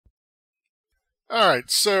All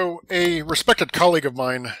right, so a respected colleague of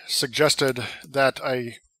mine suggested that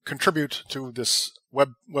I contribute to this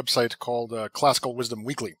website called Classical Wisdom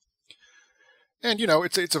Weekly. And,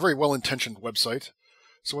 it's a very well-intentioned website.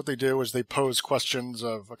 So what they do is they pose questions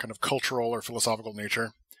of a kind of cultural or philosophical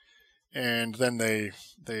nature, and then they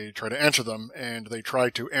try to answer them, and they try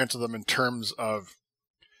to answer them in terms of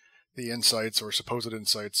the insights or supposed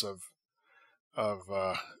insights of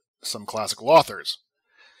some classical authors.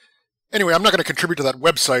 Anyway, I'm not going to contribute to that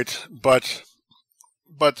website, but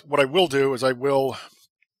what I will do is I will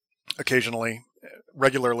occasionally,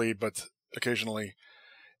 regularly, but occasionally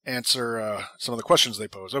answer some of the questions they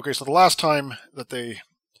pose. Okay, so the last time that they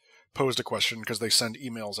posed a question, because they send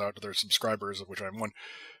emails out to their subscribers, of which I'm one,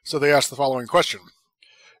 so they asked the following question: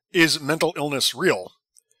 Is mental illness real?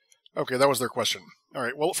 Okay, that was their question. All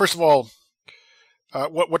right, well, first of all,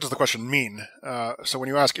 what does the question mean? So when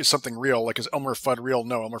you ask, is something real, like is Elmer Fudd real?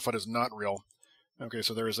 No, Elmer Fudd is not real. Okay,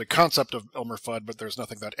 so there is a concept of Elmer Fudd, but there's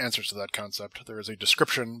nothing that answers to that concept. There is a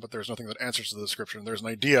description, but there's nothing that answers to the description. There's an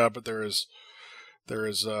idea, but the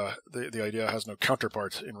idea has no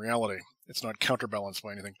counterpart in reality. It's not counterbalanced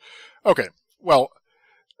by anything. Okay, well,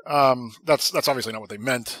 that's obviously not what they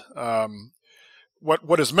meant.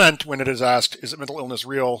 What is meant when it is asked, is it mental illness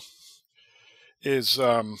real, is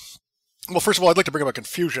well, first of all, I'd like to bring up a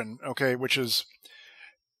confusion, okay, which is,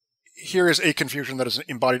 here is a confusion that is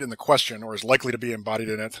embodied in the question, or is likely to be embodied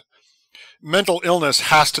in it. Mental illness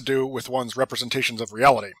has to do with one's representations of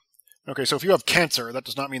reality. Okay, so if you have cancer, that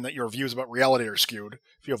does not mean that your views about reality are skewed.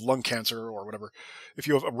 If you have lung cancer or whatever, if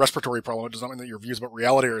you have a respiratory problem, it does not mean that your views about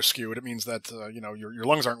reality are skewed. It means that your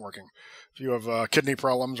lungs aren't working. If you have kidney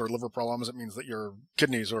problems or liver problems, it means that your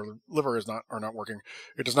kidneys or liver are not working.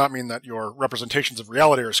 It does not mean that your representations of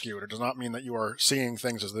reality are skewed. It does not mean that you are seeing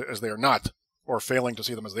things as they are not, or failing to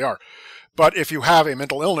see them as they are. But if you have a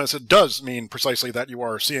mental illness, it does mean precisely that you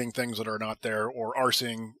are seeing things that are not there, or are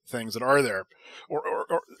seeing things that are there,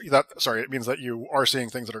 it means that you are seeing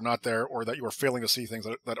things that are not there, or that you are failing to see things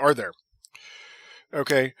that are there.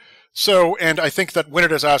 Okay, so, and I think that when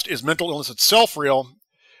it is asked, is mental illness itself real,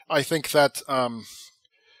 I think that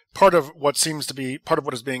part of what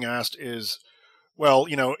is being asked is, well,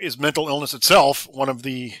 is mental illness itself one of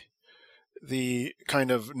the kind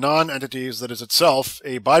of non-entities that is itself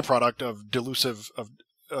a byproduct of delusive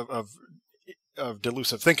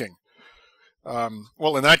delusive thinking?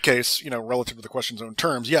 Well, in that case, relative to the question's own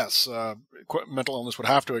terms, yes, mental illness would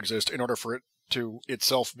have to exist in order for it to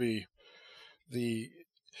itself be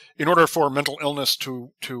in order for mental illness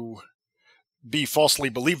to be falsely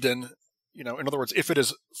believed in. In other words, if it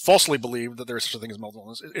is falsely believed that there is such a thing as mental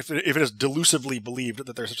illness, if it is delusively believed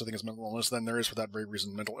that there is such a thing as mental illness, then there is, for that very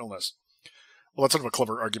reason, mental illness. Well, that's sort of a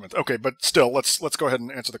clever argument. Okay, but still, let's go ahead and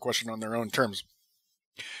answer the question on their own terms.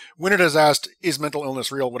 When it is asked, is mental illness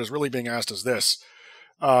real, what is really being asked is this: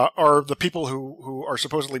 are the people who are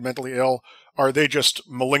supposedly mentally ill, are they just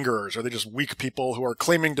malingerers? Are they just weak people who are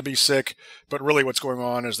claiming to be sick, but really what's going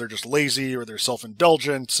on is they're just lazy or they're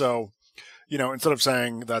self-indulgent? So, instead of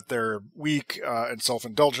saying that they're weak and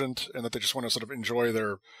self-indulgent and that they just want to sort of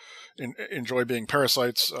enjoy being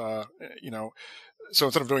parasites, so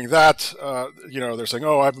instead of doing that, they're saying,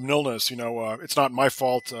 oh, I have an illness, it's not my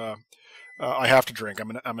fault. I have to drink.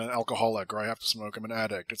 I'm an alcoholic, or I have to smoke. I'm an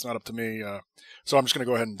addict. It's not up to me. So I'm just going to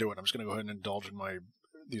go ahead and do it. I'm just going to go ahead and indulge in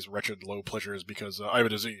these wretched low pleasures because I have a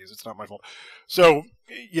disease. It's not my fault. So,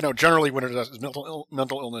 generally when it is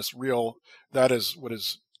mental illness real, that is what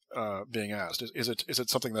is being asked. Is it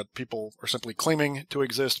something that people are simply claiming to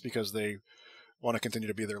exist because they want to continue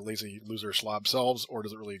to be their lazy loser slob selves, or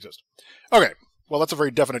does it really exist? Okay. Well, that's a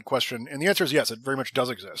very definite question, and the answer is yes, it very much does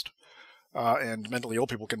exist. And mentally ill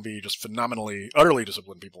people can be just phenomenally, utterly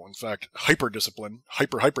disciplined people. In fact, hyper-discipline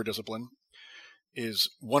is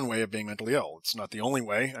one way of being mentally ill. It's not the only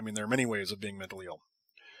way. I mean, there are many ways of being mentally ill.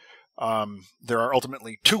 There are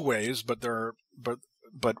ultimately two ways,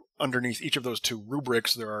 but underneath each of those two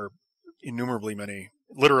rubrics, there are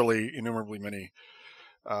literally innumerably many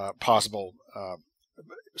possible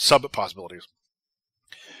sub-possibilities.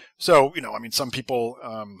 So, some people,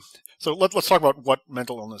 so let's talk about what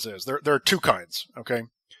mental illness is. There are two kinds, okay?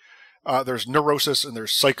 There's neurosis and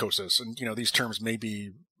there's psychosis. And, these terms may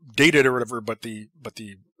be dated or whatever, but the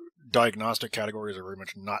diagnostic categories are very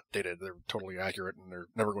much not dated. They're totally accurate and they're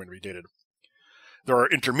never going to be dated. There are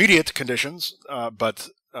intermediate conditions, but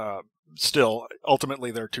still,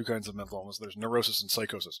 ultimately, there are two kinds of mental illness. There's neurosis and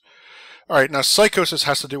psychosis. All right, now psychosis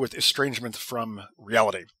has to do with estrangement from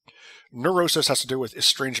reality. Neurosis has to do with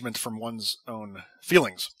estrangement from one's own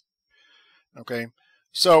feelings. Okay,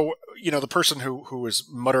 So, the person who is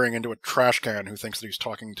muttering into a trash can who thinks that he's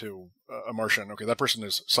talking to a Martian, okay, that person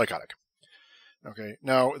is psychotic. Okay,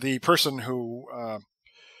 now the person who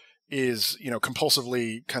is,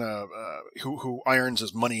 compulsively kind of who irons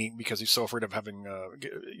his money because he's so afraid of having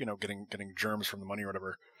getting germs from the money or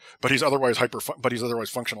whatever, but he's otherwise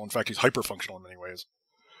functional. In fact, he's hyper functional in many ways.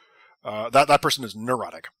 That person is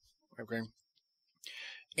neurotic. Okay.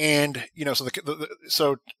 And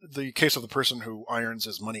so the case of the person who irons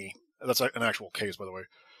his money, that's an actual case, by the way.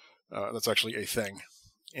 That's actually a thing.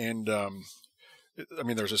 And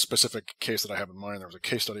there's a specific case that I have in mind. There was a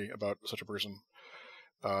case study about such a person,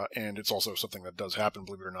 and it's also something that does happen,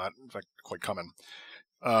 believe it or not. In fact, quite common.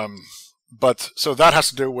 But so that has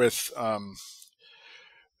to do with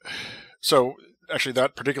so actually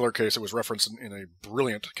that particular case, it was referenced in a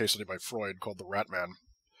brilliant case study by Freud called the Rat Man.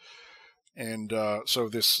 And so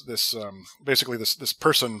this basically this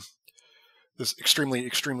person, this extremely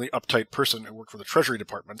uptight person who worked for the Treasury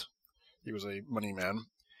Department, he was a money man.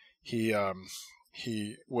 He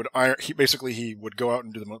would go out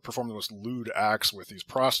and perform the most lewd acts with these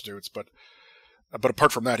prostitutes, but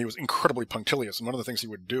apart from that, he was incredibly punctilious. And one of the things he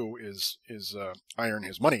would do is iron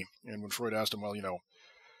his money. And when Freud asked him, well,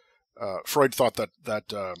 Freud thought that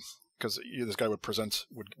because this guy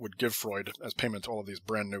would give Freud as payment all of these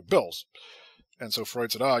brand new bills. And so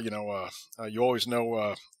Freud said, you always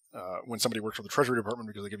know when somebody works for the Treasury Department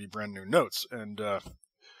because they give you brand new notes. And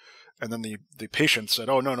then the patient said,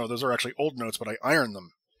 oh, no, those are actually old notes, but I iron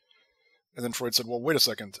them. And then Freud said, well, wait a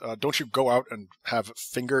second. Don't you go out and have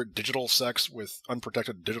unprotected digital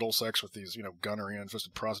sex with these,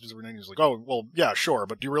 gonorrhea-infested prostitutes every night? And he's like, oh, well, yeah, sure.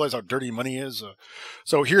 But do you realize how dirty money is?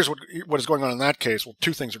 So here's what is going on in that case. Well,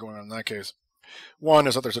 two things are going on in that case. One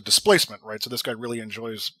is that there's a displacement, right? So this guy really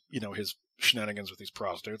enjoys, his shenanigans with these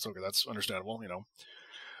prostitutes. Okay, that's understandable,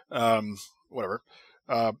 whatever.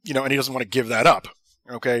 And he doesn't want to give that up.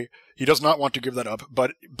 Okay, he does not want to give that up,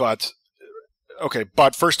 but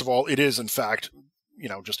first of all, it is in fact,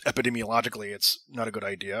 just epidemiologically, it's not a good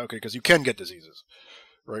idea. Okay, because you can get diseases,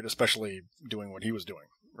 right? Especially doing what he was doing,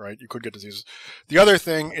 right? You could get diseases. The other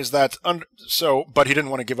thing is that but he didn't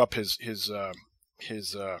want to give up his.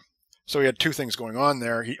 So he had two things going on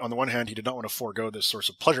there. On the one hand, he did not want to forego this source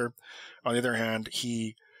of pleasure. On the other hand,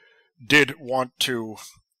 he wanted to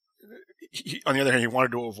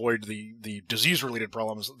avoid the disease-related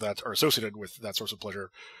problems that are associated with that source of pleasure.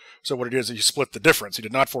 So what it is, he split the difference. He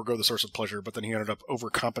did not forego the source of pleasure, but then he ended up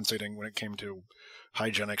overcompensating when it came to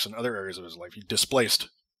hygienics and other areas of his life. He displaced,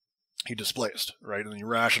 right? And then he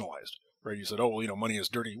rationalized, right? He said, oh, well, money is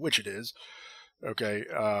dirty, which it is. Okay,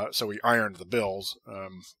 so he ironed the bills.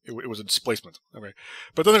 It was a displacement. Okay,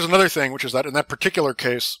 but then there's another thing, which is that in that particular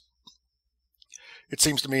case, it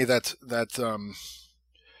seems to me that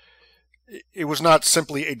it was not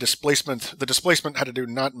simply a displacement. The displacement had to do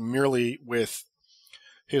not merely with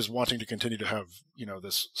his wanting to continue to have,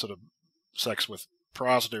 this sort of sex with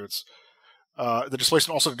prostitutes. The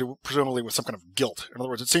displacement also had to do presumably with some kind of guilt. In other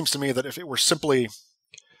words, it seems to me that if it were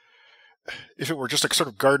just a sort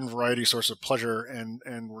of garden variety source of pleasure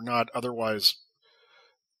and were not otherwise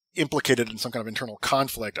implicated in some kind of internal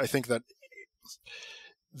conflict, I think that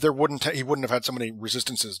he wouldn't have had so many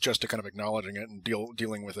resistances just to kind of acknowledging it and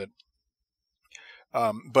dealing with it.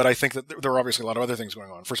 But I think that there are obviously a lot of other things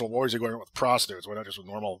going on. First of all, why is he going with prostitutes? Why not just with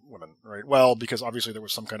normal women, right? Well, because obviously there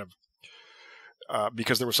was some kind of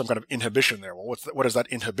inhibition there. Well, what is that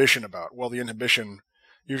inhibition about? Well, the inhibition,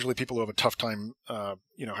 usually people who have a tough time,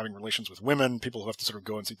 having relations with women, people who have to sort of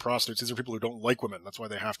go and see prostitutes. These are people who don't like women. That's why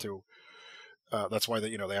they have to. Instead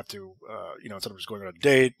of just going on a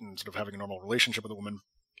date and sort of having a normal relationship with a woman.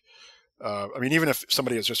 Even if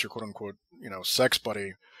somebody is just your quote unquote, sex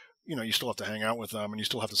buddy, you still have to hang out with them and you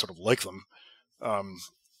still have to sort of like them.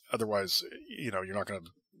 Otherwise, you're not going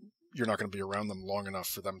to be around them long enough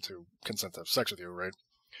for them to consent to have sex with you, right?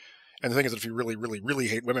 And the thing is that if you really, really, really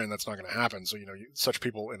hate women, that's not going to happen. So, such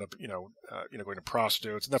people end up, going to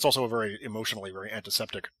prostitutes. And that's also a very emotionally very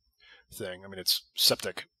antiseptic thing. I mean, it's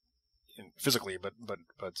septic physically, but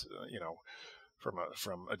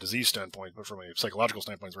from a disease standpoint, but from a psychological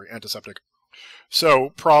standpoint, it's very antiseptic. So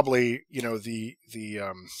probably,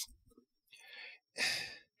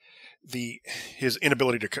 his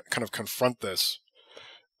inability to kind of confront this,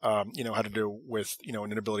 had to do with,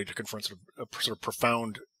 an inability to confront sort of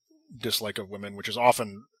profound dislike of women, which is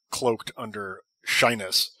often cloaked under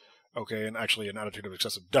shyness, okay, and actually an attitude of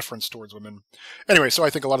excessive deference towards women. Anyway, so I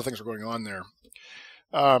think a lot of things are going on there.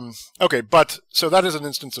 But so that is an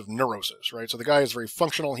instance of neurosis, right? So the guy is very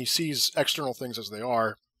functional. He sees external things as they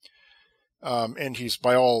are. And he's,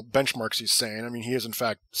 by all benchmarks, he's sane. I mean, he is in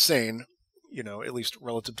fact sane. at least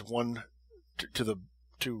relative to one to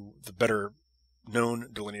the better known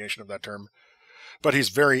delineation of that term. But he's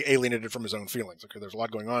very alienated from his own feelings. Okay, there's a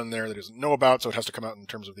lot going on there that he doesn't know about, so it has to come out in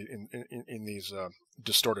terms of in these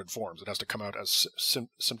distorted forms. It has to come out as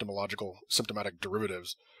symptomatic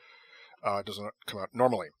derivatives. It doesn't come out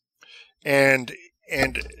normally, and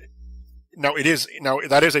now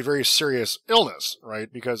that is a very serious illness,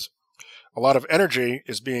 right? Because a lot of energy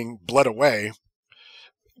is being bled away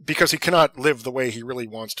because he cannot live the way he really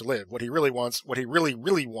wants to live. What he really wants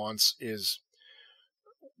is,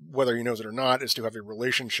 whether he knows it or not, is to have a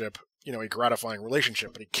relationship, a gratifying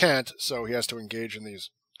relationship, but he can't, so he has to engage in these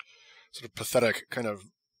sort of pathetic kind of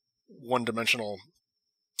one-dimensional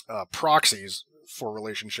proxies for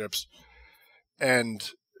relationships. And,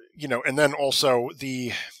 and then also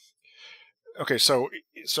so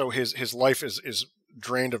his life is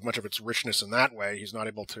drained of much of its richness in that way. He's not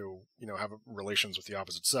able to, have relations with the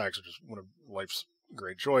opposite sex, which is one of life's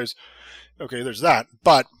great joys. Okay, there's that.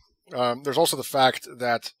 But there's also the fact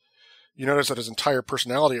that you notice that his entire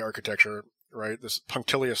personality architecture, right, this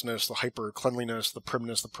punctiliousness, the hyper-cleanliness, the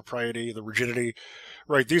primness, the propriety, the rigidity,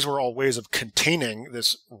 right, these were all ways of containing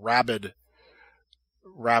this rabid,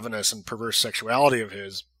 ravenous, and perverse sexuality of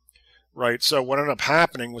his, right? So what ended up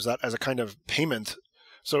happening was that as a kind of payment,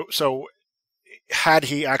 so had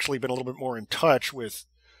he actually been a little bit more in touch with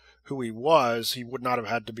who he was, he would not have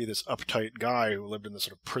had to be this uptight guy who lived in this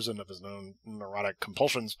sort of prison of his own neurotic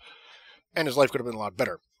compulsions, and his life could have been a lot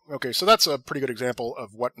better. Okay, so that's a pretty good example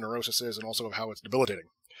of what neurosis is and also of how it's debilitating.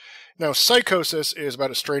 Now, psychosis is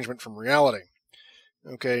about estrangement from reality.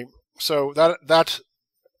 Okay, so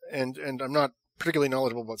and I'm not particularly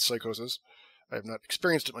knowledgeable about psychosis. I have not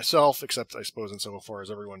experienced it myself, except I suppose insofar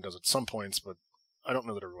as everyone does at some points, but I don't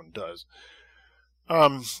know that everyone does.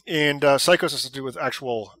 Psychosis has to do with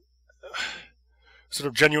actual sort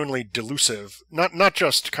of genuinely delusive, not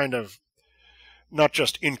just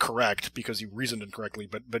incorrect because he reasoned incorrectly,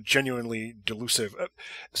 but genuinely delusive.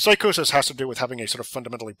 Psychosis has to do with having a sort of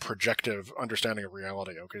fundamentally projective understanding of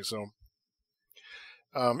reality. Okay, so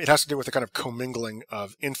it has to do with the kind of commingling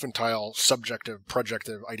of infantile, subjective,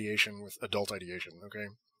 projective ideation with adult ideation. Okay,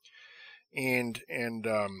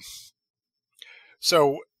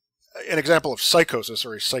 so an example of psychosis,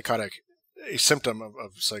 or a symptom of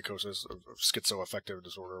psychosis, of schizoaffective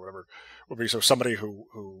disorder or whatever, would be somebody who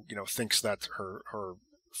thinks that her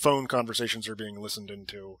phone conversations are being listened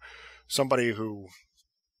into, somebody who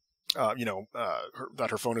that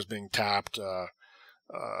her phone is being tapped,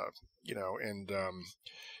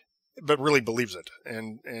 but really believes it,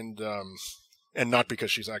 and not because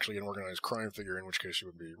she's actually an organized crime figure, in which case she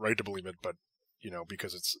would be right to believe it, but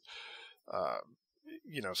because it's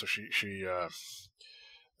so she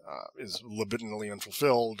is libidinally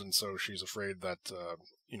unfulfilled, and so she's afraid that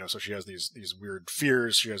so she has these weird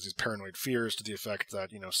fears. She has these paranoid fears to the effect that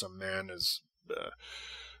some man is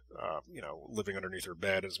living underneath her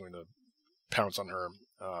bed, is going to pounce on her.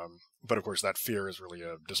 But of course, that fear is really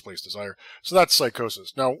a displaced desire. So that's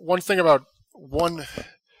psychosis. Now, one thing about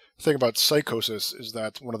psychosis is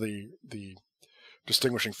that one of the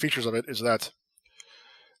distinguishing features of it is that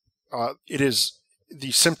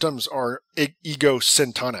the symptoms are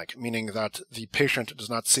egosyntonic, meaning that the patient does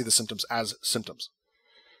not see the symptoms as symptoms.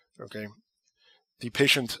 Okay, the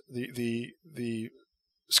patient, the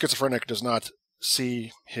schizophrenic, does not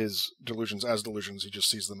see his delusions as delusions. He just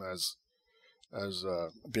sees them as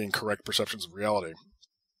being correct perceptions of reality.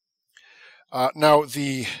 Now,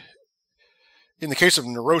 in the case of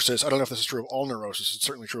neurosis, I don't know if this is true of all neurosis. It's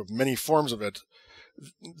certainly true of many forms of it.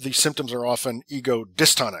 The symptoms are often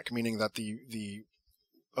ego-dystonic, meaning that the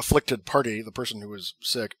afflicted party, the person who is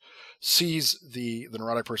sick, sees the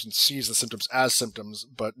neurotic person sees the symptoms as symptoms,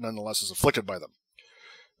 but nonetheless is afflicted by them.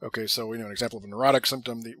 Okay, so an example of a neurotic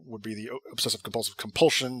symptom would be the obsessive compulsive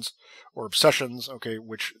compulsions or obsessions. Okay,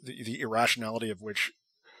 which the irrationality of which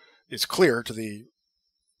is clear to the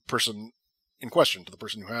person in question, to the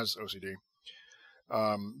person who has OCD,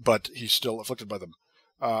 but he's still afflicted by them.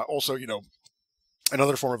 Also,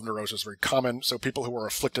 another form of neurosis, very common. So people who are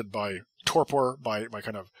afflicted by torpor, by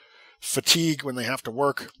kind of fatigue when they have to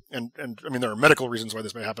work, and I mean, there are medical reasons why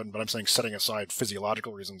this may happen, but I'm saying setting aside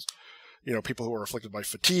physiological reasons. People who are afflicted by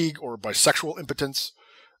fatigue or by sexual impotence,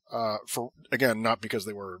 for, again, not because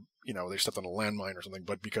they were, they stepped on a landmine or something,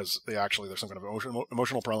 but because there's some kind of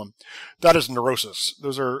emotional problem. That is neurosis.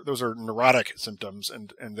 Those are neurotic symptoms,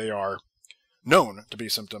 and they are known to be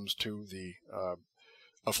symptoms to the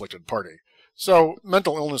afflicted party. So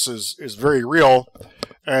mental illness is very real,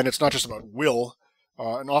 and it's not just about will,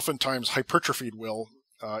 and oftentimes hypertrophied will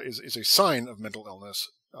is a sign of mental illness.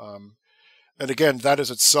 and again, that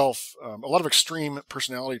is itself a lot of extreme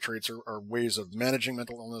personality traits are ways of managing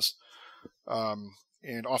mental illness.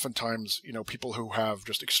 And oftentimes, people who have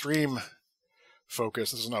just extreme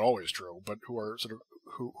focus, this is not always true, but who are sort of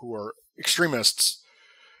who are extremists,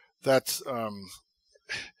 that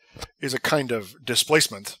is a kind of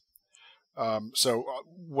displacement. So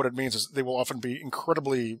what it means is they will often be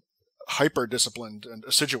incredibly hyper disciplined and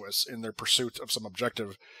assiduous in their pursuit of some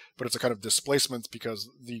objective, but it's a kind of displacement because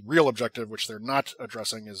the real objective, which they're not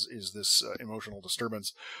addressing, is this emotional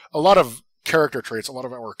disturbance. A lot of character traits, a lot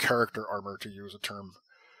of our character armor, to use a term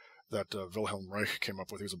that Wilhelm Reich came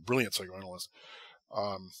up with. He was a brilliant psychoanalyst.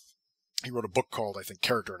 He wrote a book called, I think,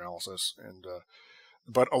 Character Analysis, and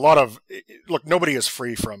but a lot of look, nobody is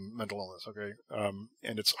free from mental illness, okay,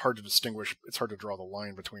 and it's hard to distinguish. It's hard to draw the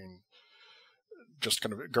line between just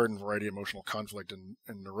kind of garden variety emotional conflict and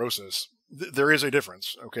neurosis. There is a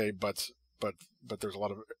difference, okay, but there's a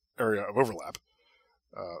lot of area of overlap.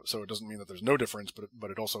 So it doesn't mean that there's no difference,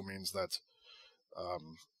 but it also means that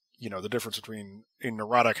the difference between a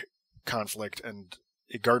neurotic conflict and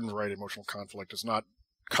a garden variety emotional conflict is not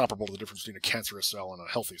comparable to the difference between a cancerous cell and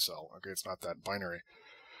a healthy cell. Okay, it's not that binary.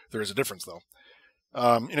 There is a difference, though.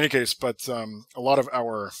 In any case, but a lot of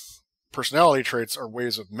our personality traits are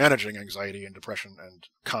ways of managing anxiety and depression and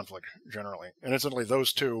conflict generally. And incidentally,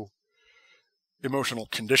 those two emotional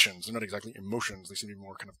conditions, they're not exactly emotions, they seem to be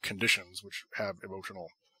more kind of conditions which have emotional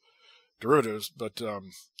derivatives, but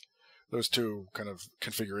those two kind of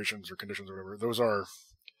configurations or conditions or whatever,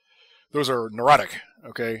 those are neurotic,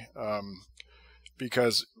 okay?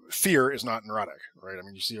 Because fear is not neurotic, right? I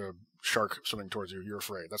mean, you see a shark swimming towards you, you're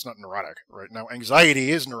afraid. That's not neurotic, right? Now,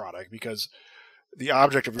 anxiety is neurotic because the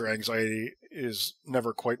object of your anxiety is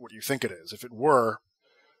never quite what you think it is. If it were,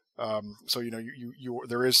 so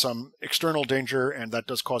there is some external danger, and that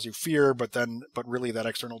does cause you fear, but really that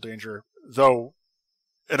external danger, though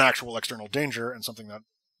an actual external danger and something that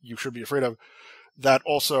you should be afraid of, that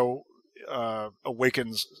also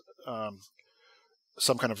awakens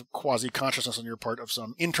some kind of quasi-consciousness on your part of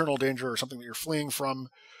some internal danger or something that you're fleeing from.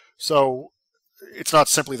 So it's not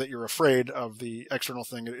simply that you're afraid of the external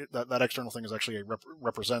thing. That external thing is actually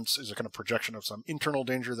is a kind of projection of some internal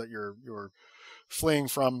danger that you're fleeing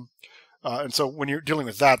from. And so when you're dealing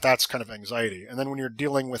with that, that's kind of anxiety. And then when you're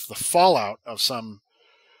dealing with the fallout of some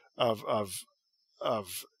of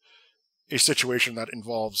a situation that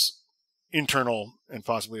involves internal and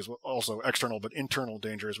possibly as well also external, but internal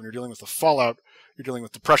dangers, when you're dealing with the fallout, you're dealing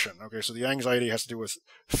with depression. Okay, so the anxiety has to do with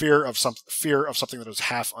fear of something that is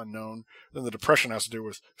half unknown. Then the depression has to do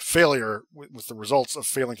with failure, with the results of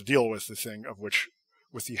failing to deal with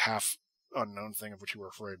with the half unknown thing of which you were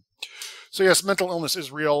afraid. So yes, mental illness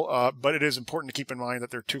is real, but it is important to keep in mind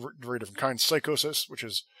that there are two very different kinds: psychosis, which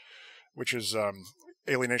is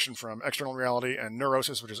alienation from external reality, and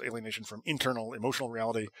neurosis, which is alienation from internal emotional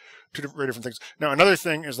reality. Two very different things. Now, another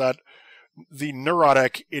thing is that the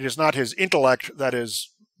neurotic, it is not his intellect that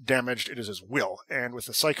is damaged, it is his will. And with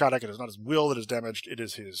the psychotic, it is not his will that is damaged, it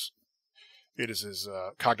is his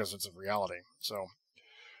cognizance of reality. So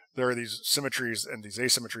there are these symmetries and these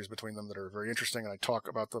asymmetries between them that are very interesting, and I talk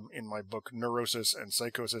about them in my book, Neurosis and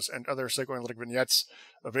Psychosis, and other psychoanalytic vignettes,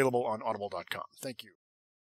 available on audible.com. Thank you.